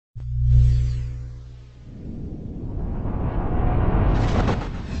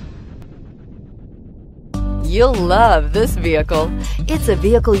You'll love this vehicle. It's a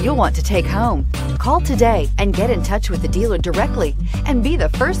vehicle you'll want to take home. Call today and get in touch with the dealer directly and be the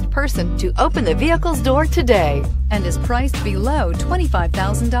first person to open the vehicle's door today, and is priced below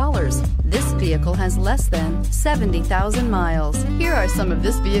 $25,000. This vehicle has less than 70,000 miles. Here are some of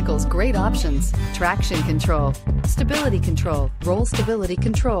this vehicle's great options: traction control, stability control, roll stability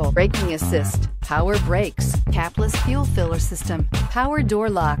control, braking assist, power brakes, capless fuel filler system, power door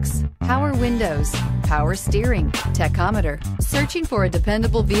locks, power windows, power steering, tachometer. Searching for a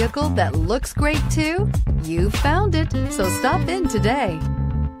dependable vehicle that looks great too? You found it, so stop in today.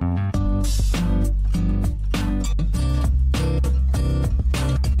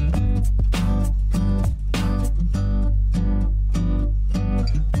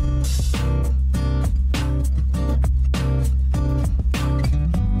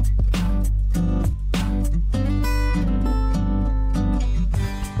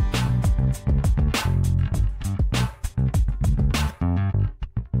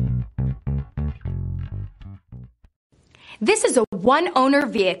 This is a one-owner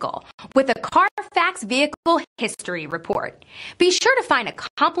vehicle with a Carfax Vehicle History Report. Be sure to find a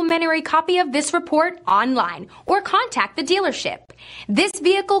complimentary copy of this report online or contact the dealership. This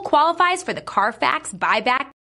vehicle qualifies for the Carfax Buyback